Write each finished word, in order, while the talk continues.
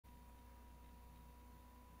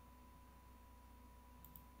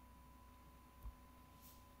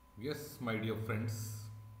Yes, my dear friends,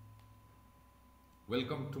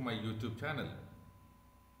 welcome to my YouTube channel.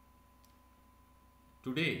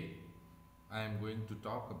 Today, I am going to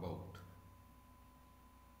talk about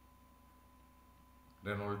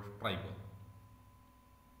Renault Triber.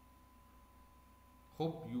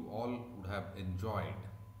 Hope you all would have enjoyed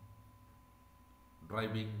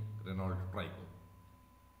driving Renault Triber.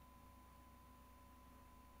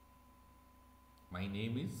 My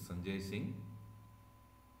name is Sanjay Singh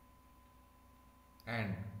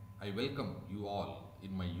and I welcome you all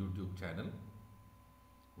in my YouTube channel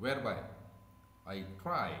whereby I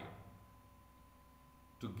try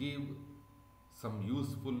to give some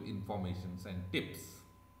useful informations and tips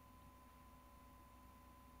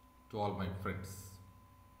to all my friends,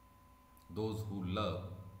 those who love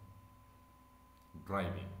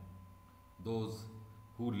driving, those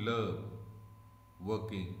who love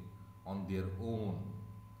working on their own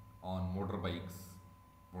on motorbikes,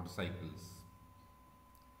 motorcycles,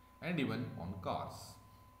 and even on cars.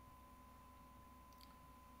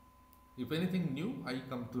 If anything new I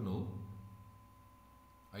come to know,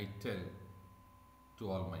 I tell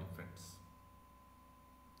to all my friends.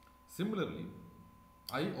 Similarly,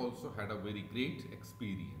 I also had a very great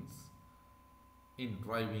experience in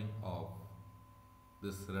driving of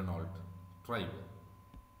this Renault Triber.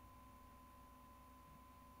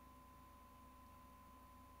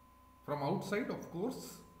 From outside, of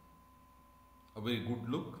course, a very good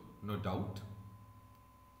look, no doubt.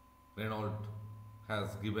 Renault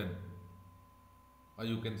has given, or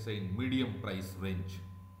you can say in medium price range,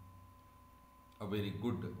 a very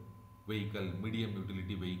good vehicle, medium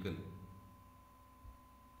utility vehicle,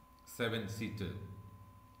 7-seater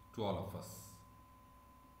to all of us.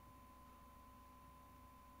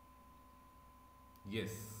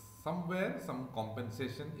 Yes, somewhere some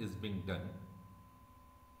compensation is being done,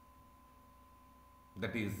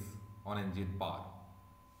 that is on engine power.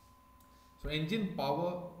 So engine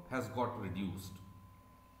power has got reduced.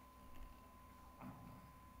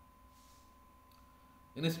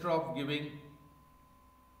 Instead of giving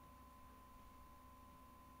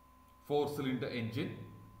 4-cylinder engine,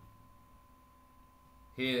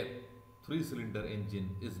 here 3-cylinder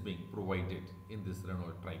engine is being provided in this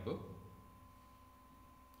Renault Triber,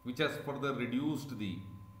 which has further reduced the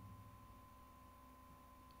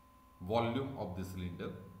volume of the cylinder,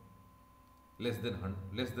 less than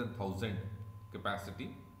 1000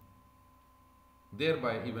 capacity.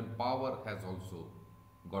 Thereby even power has also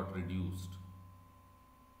got reduced.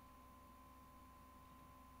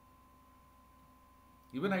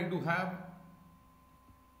 Even I do have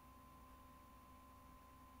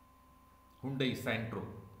Hyundai Santro,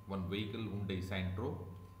 one vehicle, Hyundai Santro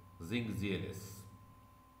Zinc GLS.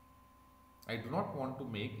 I do not want to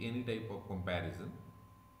make any type of comparison.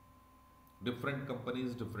 Different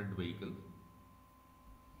companies, different vehicle.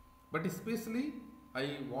 But especially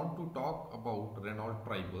I want to talk about Renault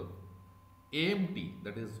Triber AMT,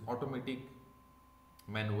 that is automatic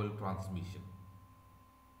manual transmission.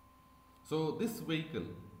 So this vehicle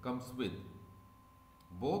comes with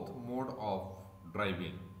both mode of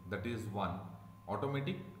driving, that is one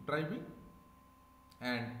automatic driving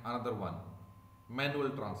and another one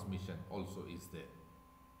manual transmission also is there.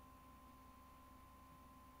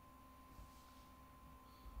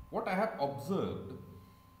 What I have observed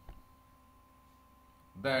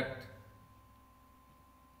that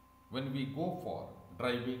when we go for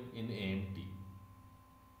driving in AMT,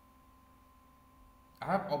 I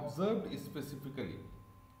have observed specifically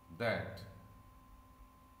that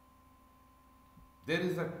there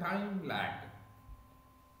is a time lag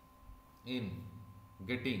in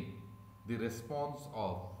getting the response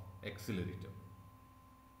of accelerator.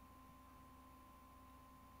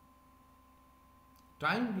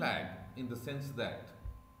 Time lag in the sense that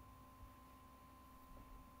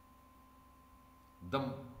the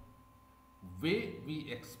way we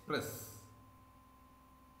express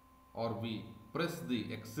or we press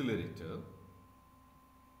the accelerator,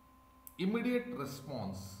 immediate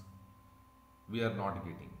response we are not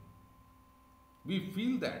getting. We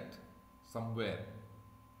feel that somewhere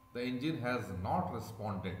the engine has not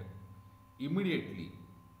responded immediately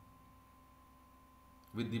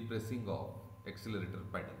with the pressing of accelerator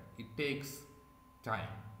pedal. It takes time.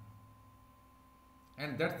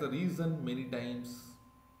 And that's the reason many times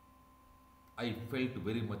I felt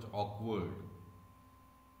very much awkward,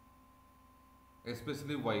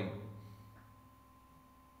 especially while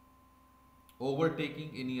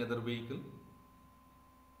overtaking any other vehicle,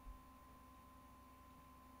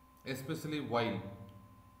 especially while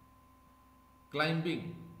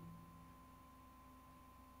climbing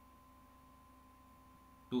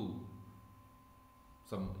to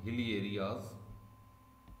some hilly areas.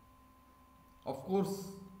 Of course,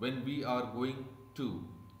 when we are going to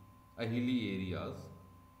a hilly areas,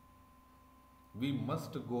 we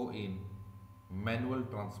must go in manual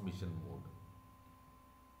transmission mode.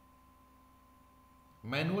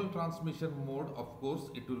 Manual transmission mode, of course,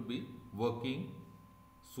 it will be working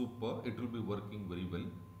it will be working very well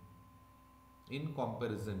in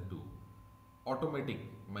comparison to automatic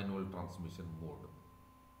manual transmission mode.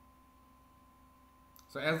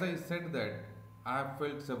 So as I said that I have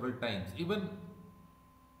felt several times, even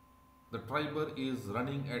the driver is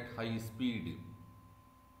running at high speed,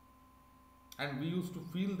 and we used to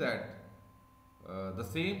feel that the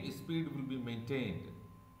same speed will be maintained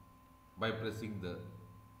by pressing the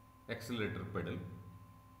accelerator pedal,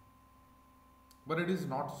 but it is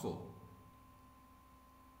not so.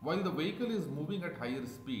 While the vehicle is moving at higher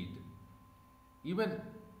speed, even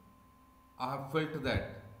I have felt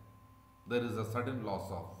that there is a sudden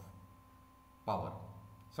loss of power.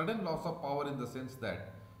 Sudden loss of power in the sense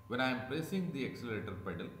that when I am pressing the accelerator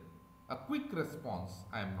pedal, a quick response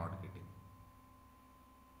I am not getting.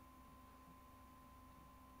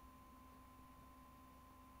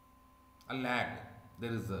 A lag,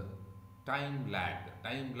 there is a time lag.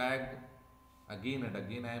 Time lag, again and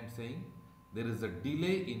again I am saying, there is a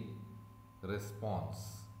delay in response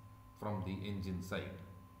from the engine side.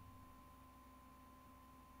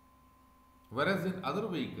 Whereas in other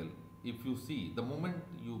vehicle, if you see, the moment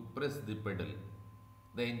you press the pedal,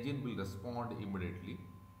 the engine will respond immediately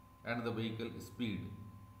and the vehicle speed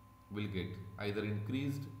will get either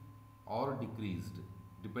increased or decreased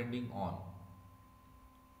depending on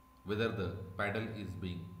whether the pedal is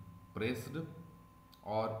being pressed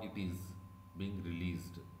or it is being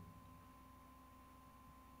released.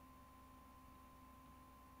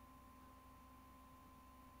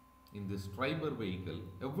 In this driver vehicle,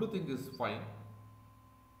 everything is fine,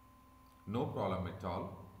 no problem at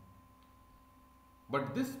all.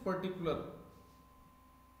 But this particular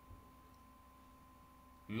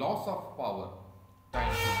loss of power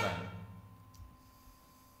time to time,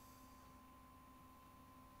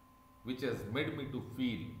 which has made me to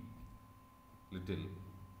feel little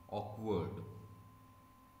awkward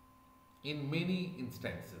in many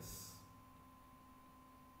instances.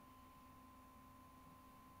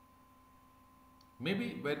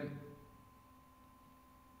 Maybe when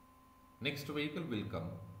next vehicle will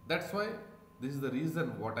come, that's why this is the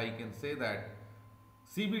reason what I can say that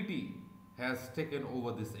CVT has taken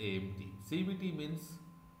over this AMT. CVT means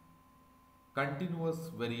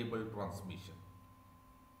continuous variable transmission.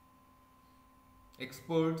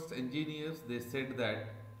 Experts, engineers, they said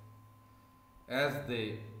that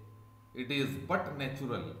it is but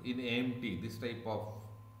natural in AMT, this type of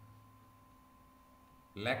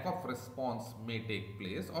lack of response may take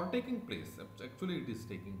place or taking place. Actually, it is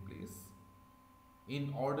taking place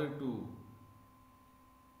in order to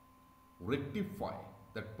rectify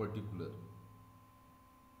that particular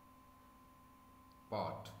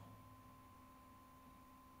part.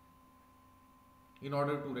 In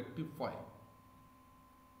order to rectify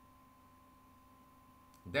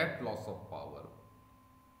that loss of power,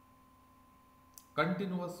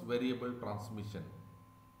 continuous variable transmission,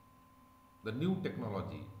 the new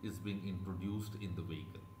technology is being introduced in the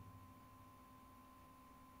vehicle.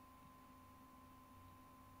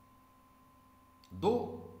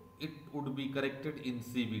 Though it would be corrected in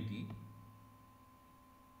CVT,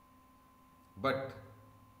 but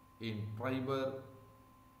in driver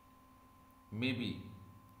maybe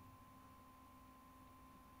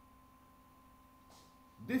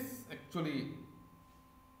this actually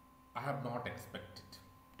I have not expected,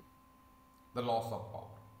 the loss of power.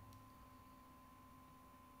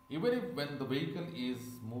 Even if when the vehicle is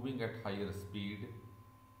moving at higher speed,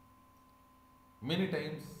 many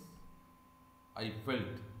times I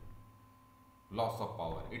felt loss of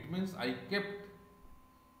power. It means I kept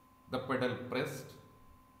the pedal pressed,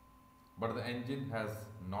 but the engine has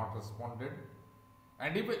not responded.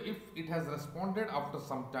 And even if it has responded after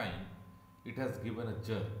some time, it has given a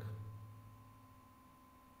jerk.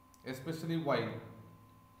 Especially while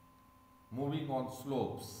moving on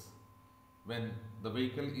slopes, when the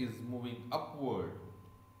vehicle is moving upward,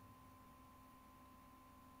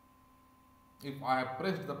 if I have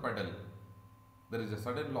pressed the pedal, there is a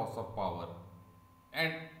sudden loss of power,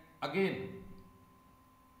 and again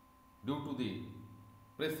due to the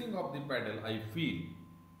pressing of the pedal, I feel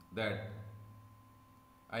that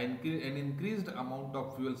an increased amount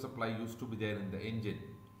of fuel supply used to be there in the engine,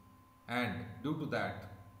 and due to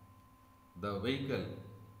that the vehicle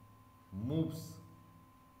moves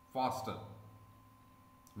faster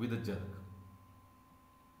with a jerk.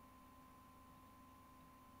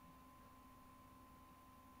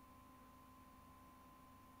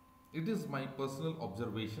 It is my personal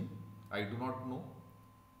observation. I do not know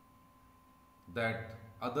that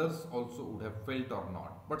others also would have felt or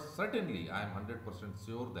not. But certainly I am 100%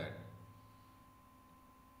 sure that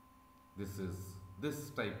this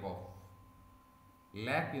type of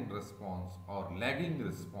lack in response or lagging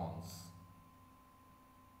response,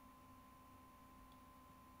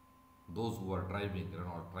 those who are driving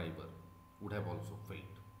Renault Triber would have also felt.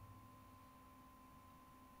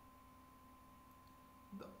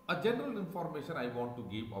 A general information I want to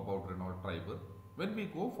give about Renault Triber: when we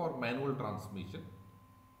go for manual transmission,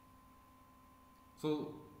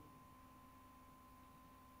 so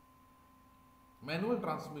manual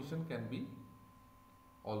transmission can be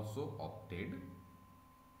also opted,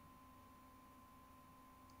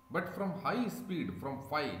 but from high speed, from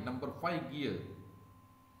number 5 gear,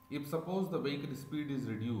 if suppose the vehicle speed is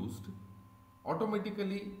reduced,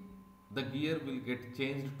 automatically the gear will get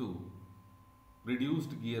changed to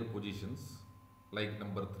reduced gear positions like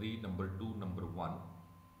number 3, number 2, number 1,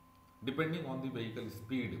 depending on the vehicle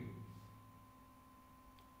speed.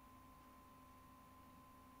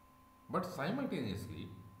 But simultaneously,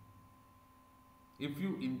 if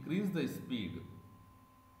you increase the speed,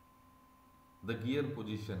 the gear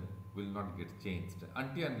position will not get changed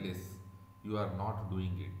until unless you are not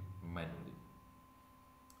doing it manually.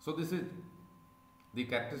 So this is the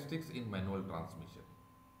characteristics in manual transmission.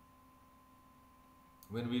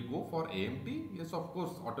 When we go for AMT, yes, of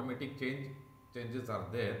course, automatic changes are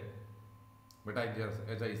there, but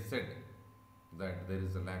as I said, that there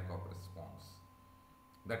is a lack of response.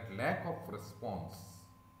 That lack of response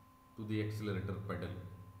to the accelerator pedal,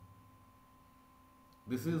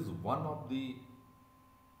 this is one of the,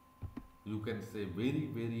 you can say, very,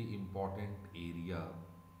 very important area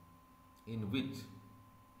in which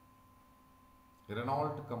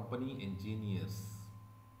Renault company engineers,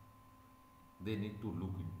 they need to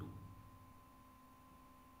look into.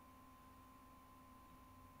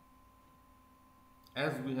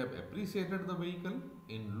 As we have appreciated the vehicle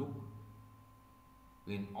in look,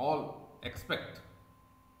 in all aspect,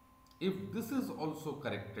 if this is also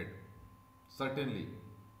corrected, certainly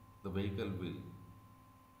the vehicle will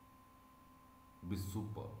be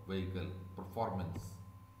super. Vehicle performance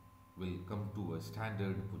will come to a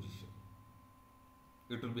standard position.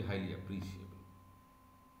 It will be highly appreciable.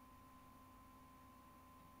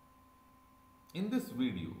 In this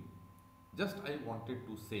video, just I wanted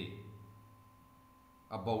to say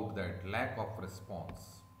about that lack of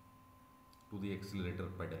response to the accelerator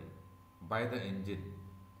pedal by the engine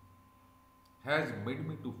has made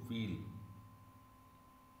me to feel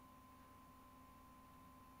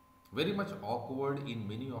very much awkward in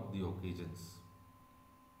many of the occasions,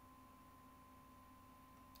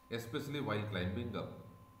 especially while climbing up,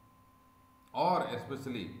 or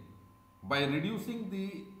especially by reducing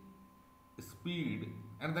the speed,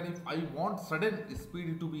 and then if I want sudden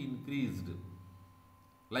speed to be increased,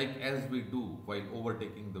 like as we do while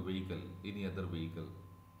overtaking the vehicle, any other vehicle,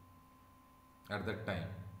 at that time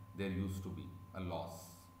there used to be a loss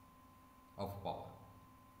of power.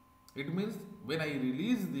 It means when I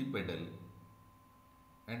release the pedal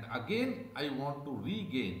and again I want to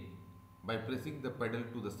regain by pressing the pedal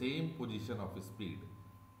to the same position of speed,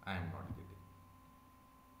 I am not getting.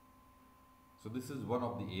 So this is one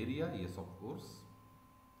of the area. Yes, of course,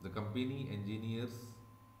 the company engineers,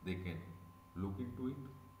 they can look into it.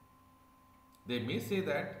 They may say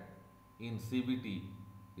that in CVT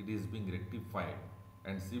it is being rectified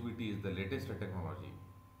and CVT is the latest technology,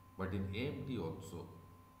 but in AMT also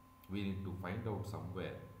we need to find out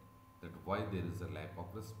somewhere that why there is a lack of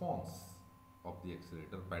response of the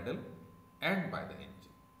accelerator pedal and by the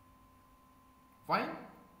engine. Fine,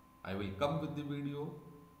 I will come with the video,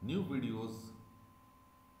 new videos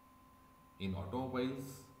in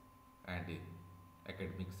automobiles and in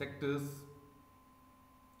academic sectors.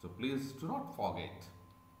 So please do not forget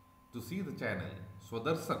to see the channel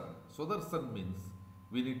Swadarsan. Swadarsan means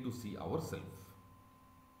we need to see ourselves.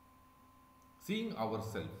 Seeing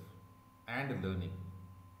ourselves and learning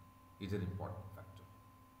is an important factor.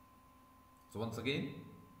 So once again,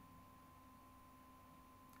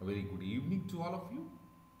 a very good evening to all of you.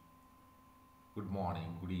 Good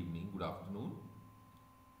morning, good evening, good afternoon.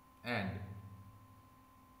 And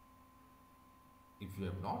if you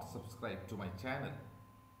have not subscribed to my channel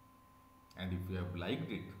and if you have liked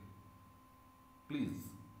it, please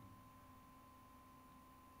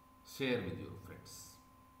share with your friends.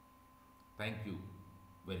 Thank you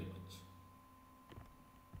very much.